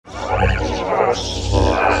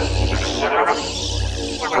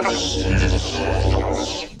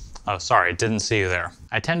Oh, sorry, didn't see you there.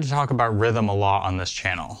 I tend to talk about rhythm a lot on this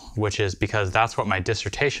channel, which is because that's what my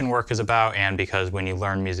dissertation work is about, and because when you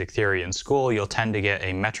learn music theory in school, you'll tend to get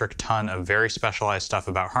a metric ton of very specialized stuff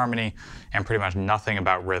about harmony and pretty much nothing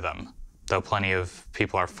about rhythm, though plenty of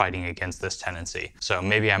people are fighting against this tendency. So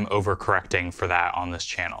maybe I'm overcorrecting for that on this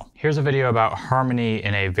channel. Here's a video about harmony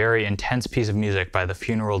in a very intense piece of music by the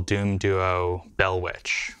funeral doom duo Bell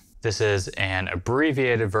Witch. This is an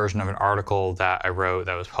abbreviated version of an article that I wrote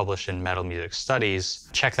that was published in Metal Music Studies.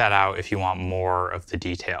 Check that out if you want more of the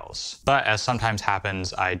details. But as sometimes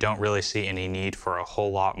happens, I don't really see any need for a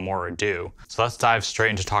whole lot more ado. So let's dive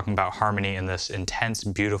straight into talking about harmony in this intense,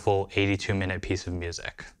 beautiful 82-minute piece of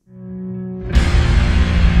music.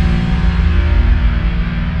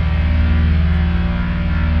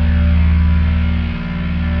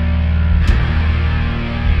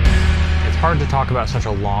 It's hard to talk about such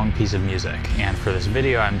a long piece of music, and for this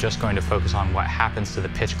video I'm just going to focus on what happens to the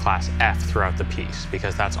pitch class F throughout the piece,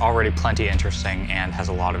 because that's already plenty interesting and has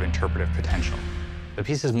a lot of interpretive potential. The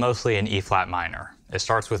piece is mostly in E flat minor. It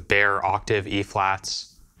starts with bare octave E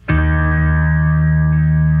flats,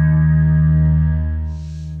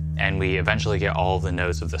 and we eventually get all the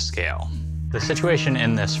notes of the scale. The situation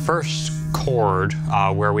in this first chord,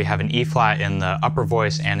 where we have an E flat in the upper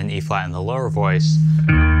voice and an E flat in the lower voice,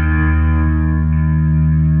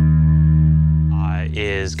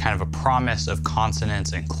 is kind of a promise of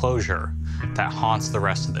consonance and closure that haunts the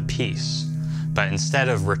rest of the piece. But instead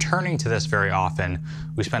of returning to this very often,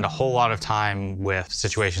 we spend a whole lot of time with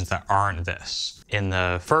situations that aren't this. In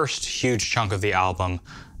the first huge chunk of the album,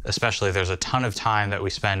 especially, there's a ton of time that we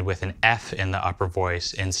spend with an F in the upper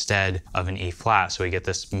voice instead of an E flat, so we get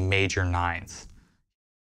this major ninth.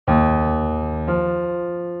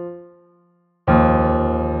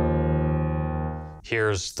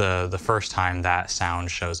 Here's the first time that sound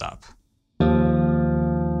shows up.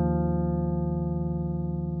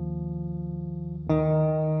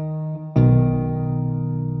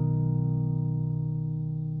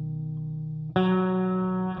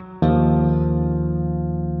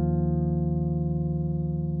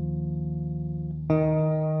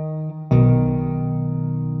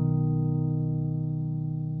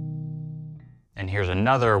 And here's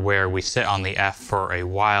another where we sit on the F for a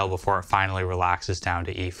while before it finally relaxes down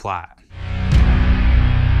to E flat.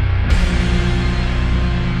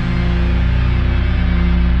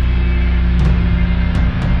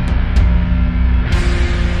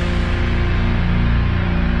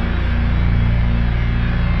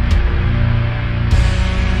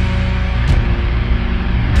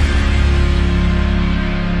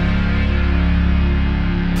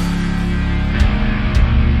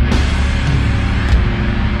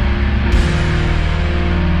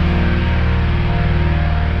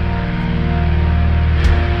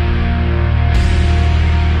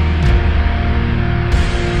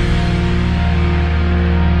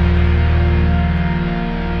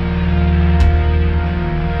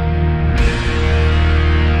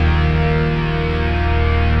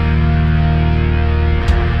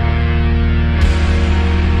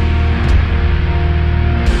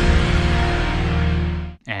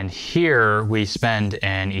 Here we spend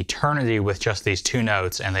an eternity with just these two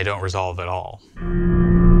notes and they don't resolve at all.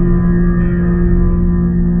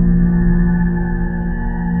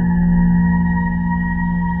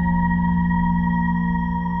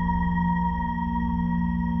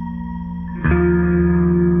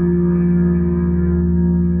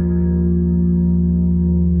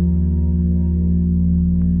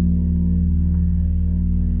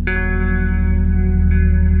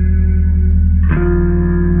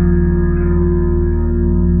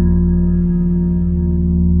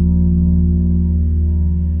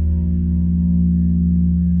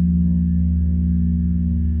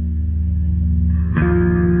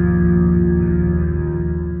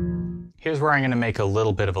 Here's where I'm going to make a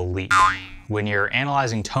little bit of a leap. When you're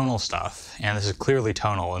analyzing tonal stuff, and this is clearly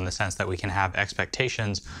tonal in the sense that we can have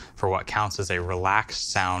expectations for what counts as a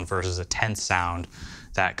relaxed sound versus a tense sound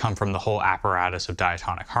that come from the whole apparatus of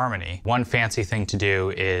diatonic harmony, one fancy thing to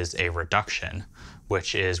do is a reduction,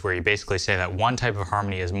 which is where you basically say that one type of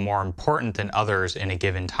harmony is more important than others in a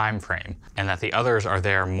given time frame, and that the others are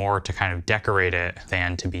there more to kind of decorate it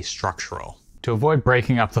than to be structural. To avoid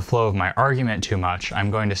breaking up the flow of my argument too much,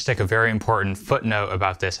 I'm going to stick a very important footnote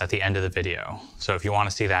about this at the end of the video. So if you want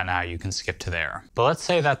to see that now, you can skip to there. But let's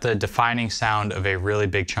say that the defining sound of a really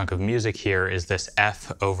big chunk of music here is this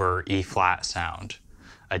F over E flat sound.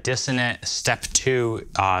 A dissonant step 2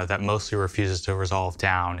 that mostly refuses to resolve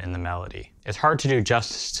down in the melody. It's hard to do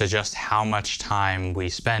justice to just how much time we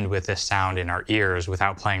spend with this sound in our ears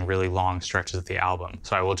without playing really long stretches of the album.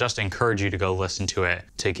 So I will just encourage you to go listen to it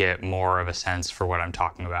to get more of a sense for what I'm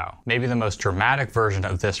talking about. Maybe the most dramatic version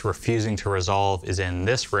of this refusing to resolve is in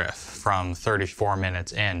this riff from 34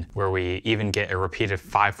 minutes in, where we even get a repeated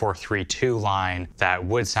 5-4-3-2 line that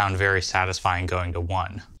would sound very satisfying going to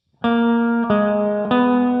 1.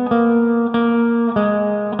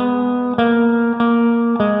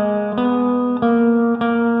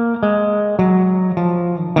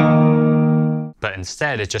 But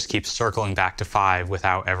instead, it just keeps circling back to 5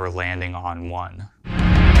 without ever landing on 1.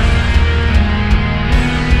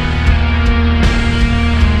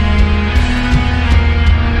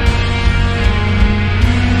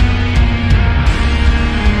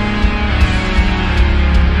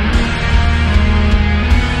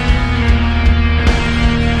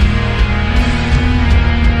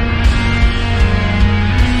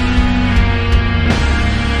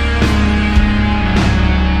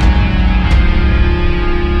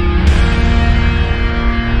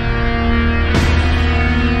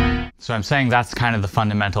 So I'm saying that's kind of the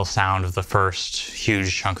fundamental sound of the first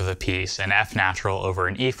huge chunk of the piece, an F natural over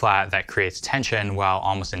an E flat that creates tension while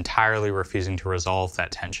almost entirely refusing to resolve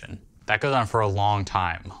that tension. That goes on for a long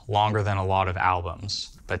time, longer than a lot of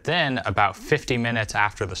albums. But then, about 50 minutes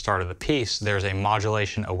after the start of the piece, there's a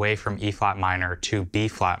modulation away from E flat minor to B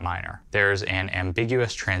flat minor. There's an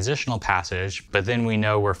ambiguous transitional passage, but then we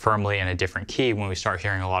know we're firmly in a different key when we start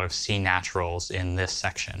hearing a lot of C naturals in this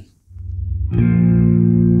section.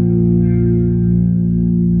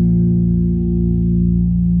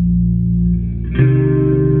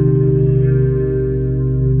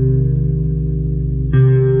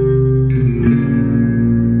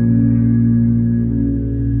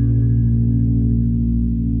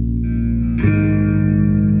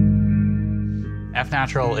 F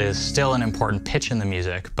natural is still an important pitch in the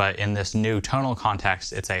music, but in this new tonal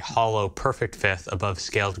context, it's a hollow perfect fifth above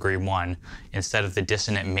scale degree 1, instead of the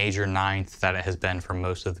dissonant major ninth that it has been for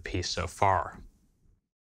most of the piece so far.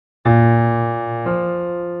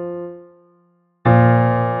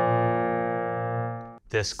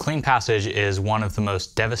 This clean passage is one of the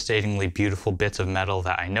most devastatingly beautiful bits of metal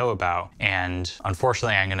that I know about, and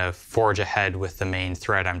unfortunately I'm going to forge ahead with the main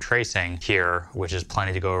thread I'm tracing here, which is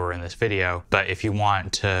plenty to go over in this video. But if you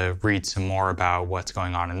want to read some more about what's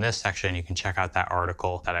going on in this section, you can check out that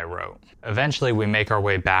article that I wrote. Eventually we make our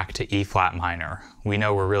way back to E flat minor. We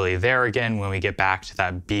know we're really there again when we get back to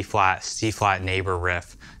that B flat, C flat neighbor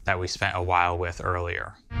riff that we spent a while with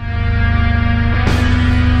earlier.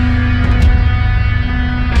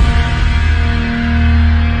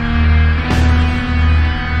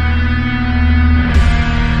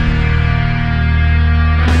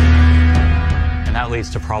 Leads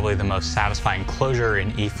to probably the most satisfying closure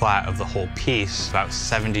in E flat of the whole piece, about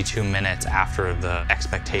 72 minutes after the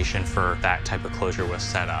expectation for that type of closure was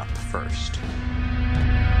set up first.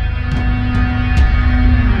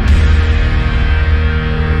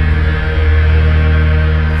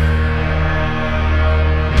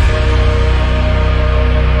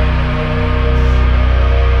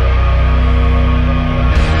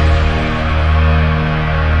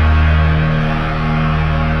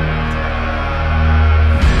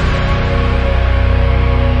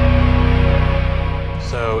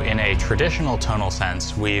 Traditional tonal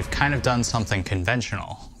sense, we've kind of done something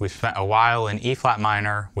conventional. We've spent a while in E flat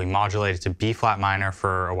minor, we modulated to B flat minor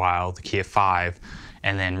for a while, the key of 5,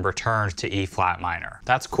 and then returned to E flat minor.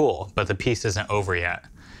 That's cool, but the piece isn't over yet.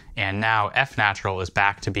 And now F natural is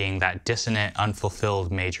back to being that dissonant,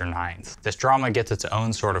 unfulfilled major ninth. This drama gets its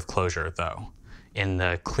own sort of closure, though, in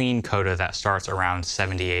the clean coda that starts around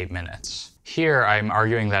 78 minutes. Here, I'm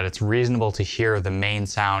arguing that it's reasonable to hear the main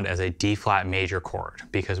sound as a D flat major chord,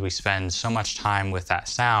 because we spend so much time with that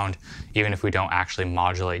sound, even if we don't actually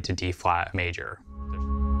modulate to D flat major.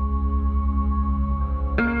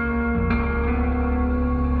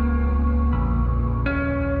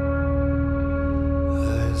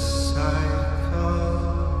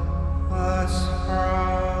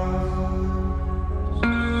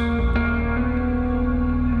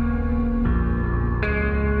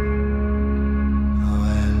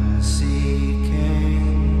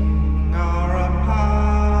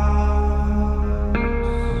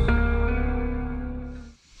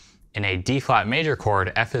 In a D flat major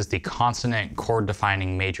chord, F is the consonant chord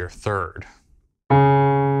defining major third.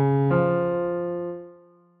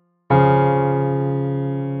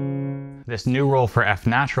 This new roll for F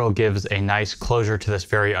natural gives a nice closure to this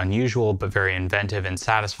very unusual but very inventive and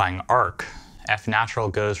satisfying arc. F natural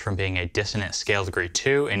goes from being a dissonant scale degree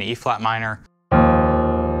 2 in E flat minor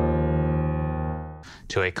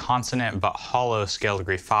to a consonant but hollow scale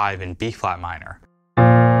degree 5 in B flat minor,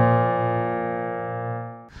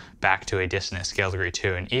 back to a dissonant scale degree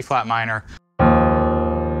 2 in E flat minor,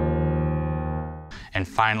 and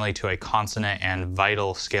finally to a consonant and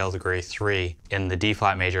vital scale degree 3 in the D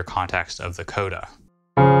flat major context of the coda.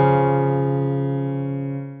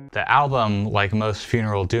 The album, like most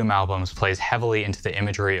funeral doom albums, plays heavily into the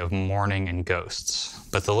imagery of mourning and ghosts,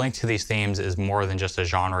 but the link to these themes is more than just a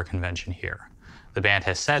genre convention here. The band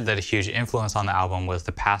has said that a huge influence on the album was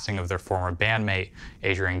the passing of their former bandmate,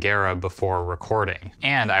 Adrian Guerra, before recording.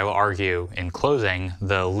 And I will argue, in closing,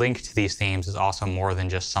 the link to these themes is also more than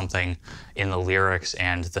just something in the lyrics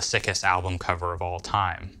and the sickest album cover of all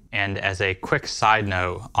time. And as a quick side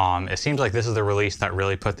note, it seems like this is the release that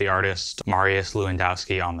really put the artist Mariusz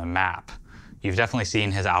Lewandowski on the map. You've definitely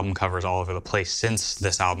seen his album covers all over the place since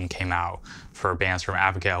this album came out, for bands from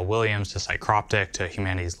Abigail Williams to Psychroptic to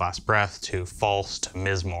Humanity's Last Breath to False to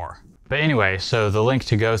Mizmor. But anyway, so the link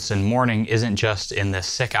to ghosts and mourning isn't just in this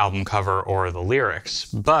sick album cover or the lyrics,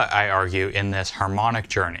 but I argue in this harmonic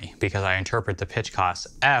journey, because I interpret the pitch class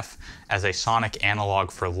F as a sonic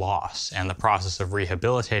analog for loss and the process of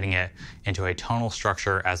rehabilitating it into a tonal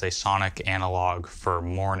structure as a sonic analog for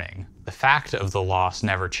mourning. The fact of the loss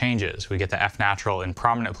never changes. We get the F natural in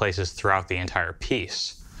prominent places throughout the entire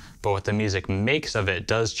piece, but what the music makes of it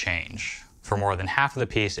does change. For more than half of the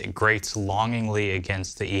piece, it grates longingly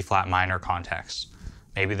against the E flat minor context.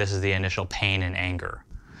 Maybe this is the initial pain and anger.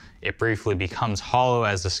 It briefly becomes hollow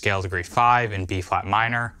as the scale degree 5 in B flat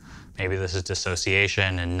minor. Maybe this is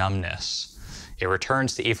dissociation and numbness. It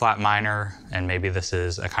returns to E flat minor, and maybe this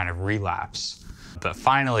is a kind of relapse. But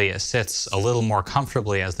finally, it sits a little more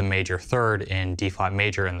comfortably as the major third in D flat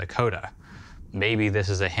major in the coda. Maybe this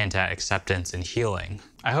is a hint at acceptance and healing.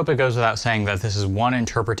 I hope it goes without saying that this is one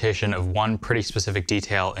interpretation of one pretty specific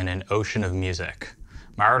detail in an ocean of music.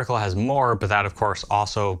 My article has more, but that of course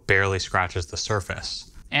also barely scratches the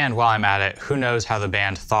surface. And while I'm at it, who knows how the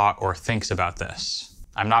band thought or thinks about this?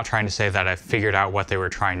 I'm not trying to say that I've figured out what they were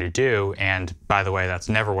trying to do, and by the way, that's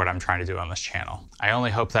never what I'm trying to do on this channel. I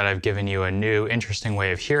only hope that I've given you a new, interesting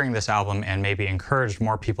way of hearing this album and maybe encouraged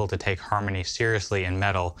more people to take harmony seriously in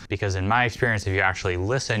metal, because in my experience, if you actually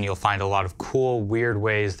listen, you'll find a lot of cool, weird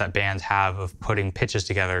ways that bands have of putting pitches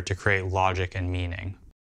together to create logic and meaning.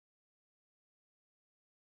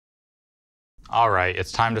 Alright,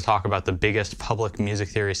 it's time to talk about the biggest public music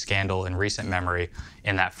theory scandal in recent memory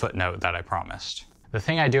in that footnote that I promised. The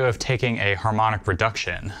thing I do of taking a harmonic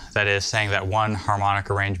reduction, that is saying that one harmonic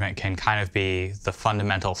arrangement can kind of be the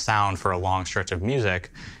fundamental sound for a long stretch of music,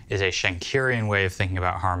 is a Schenkerian way of thinking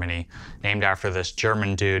about harmony, named after this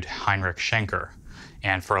German dude Heinrich Schenker.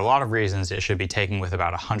 And for a lot of reasons, it should be taken with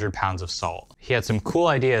about 100 pounds of salt. He had some cool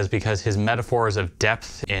ideas because his metaphors of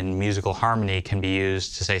depth in musical harmony can be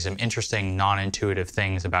used to say some interesting, non-intuitive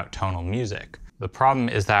things about tonal music. The problem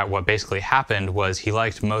is that what basically happened was he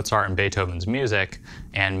liked Mozart and Beethoven's music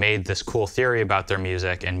and made this cool theory about their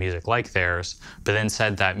music and music like theirs, but then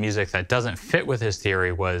said that music that doesn't fit with his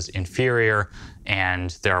theory was inferior,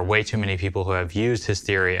 and there are way too many people who have used his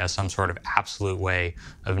theory as some sort of absolute way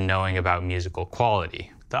of knowing about musical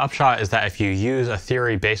quality. The upshot is that if you use a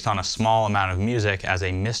theory based on a small amount of music as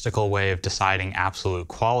a mystical way of deciding absolute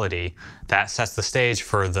quality, that sets the stage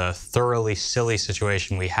for the thoroughly silly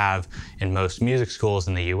situation we have in most music schools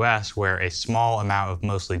in the US, where a small amount of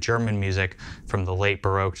mostly German music from the late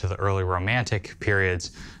Baroque to the early Romantic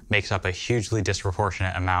periods makes up a hugely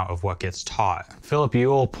disproportionate amount of what gets taught. Philip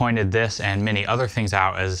Ewell pointed this and many other things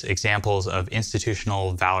out as examples of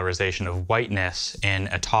institutional valorization of whiteness in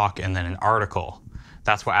a talk and then an article.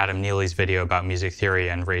 That's what Adam Neely's video about music theory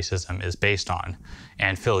and racism is based on.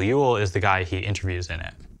 And Phil Ewell is the guy he interviews in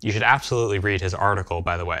it. You should absolutely read his article,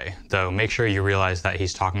 by the way, though make sure you realize that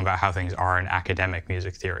he's talking about how things are in academic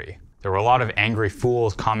music theory. There were a lot of angry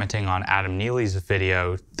fools commenting on Adam Neely's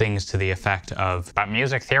video, things to the effect of, "But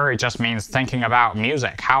music theory just means thinking about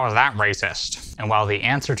music. How is that racist?" And while the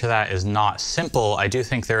answer to that is not simple, I do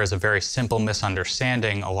think there is a very simple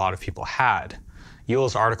misunderstanding a lot of people had.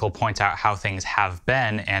 Ewell's article points out how things have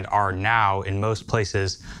been and are now in most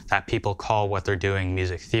places that people call what they're doing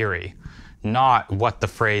music theory, not what the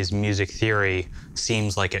phrase music theory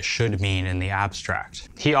seems like it should mean in the abstract.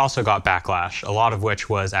 He also got backlash, a lot of which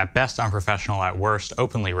was at best unprofessional, at worst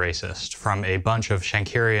openly racist, from a bunch of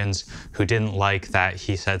Schenkerians who didn't like that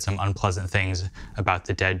he said some unpleasant things about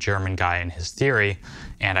the dead German guy and his theory.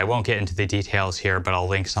 And I won't get into the details here, but I'll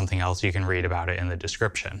link something else you can read about it in the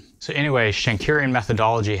description. So anyway, Schenkerian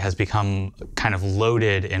methodology has become kind of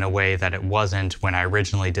loaded in a way that it wasn't when I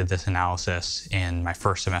originally did this analysis in my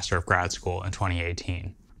first semester of grad school in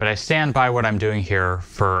 2018. But I stand by what I'm doing here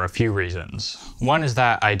for a few reasons. One is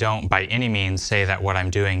that I don't by any means say that what I'm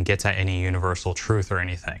doing gets at any universal truth or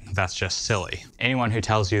anything. That's just silly. Anyone who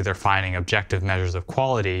tells you they're finding objective measures of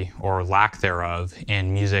quality, or lack thereof,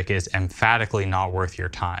 in music is emphatically not worth your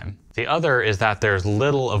time. The other is that there's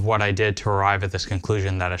little of what I did to arrive at this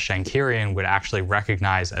conclusion that a Schenkerian would actually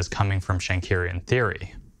recognize as coming from Schenkerian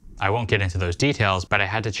theory. I won't get into those details, but I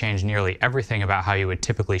had to change nearly everything about how you would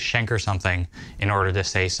typically Schenker something in order to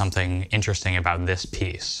say something interesting about this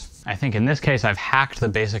piece. I think in this case I've hacked the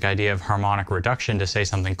basic idea of harmonic reduction to say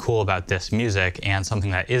something cool about this music, and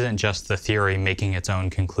something that isn't just the theory making its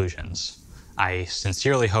own conclusions. I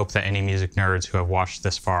sincerely hope that any music nerds who have watched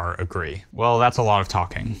this far agree. Well, that's a lot of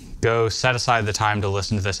talking. Go set aside the time to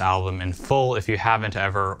listen to this album in full if you haven't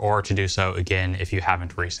ever, or to do so again if you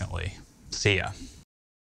haven't recently. See ya.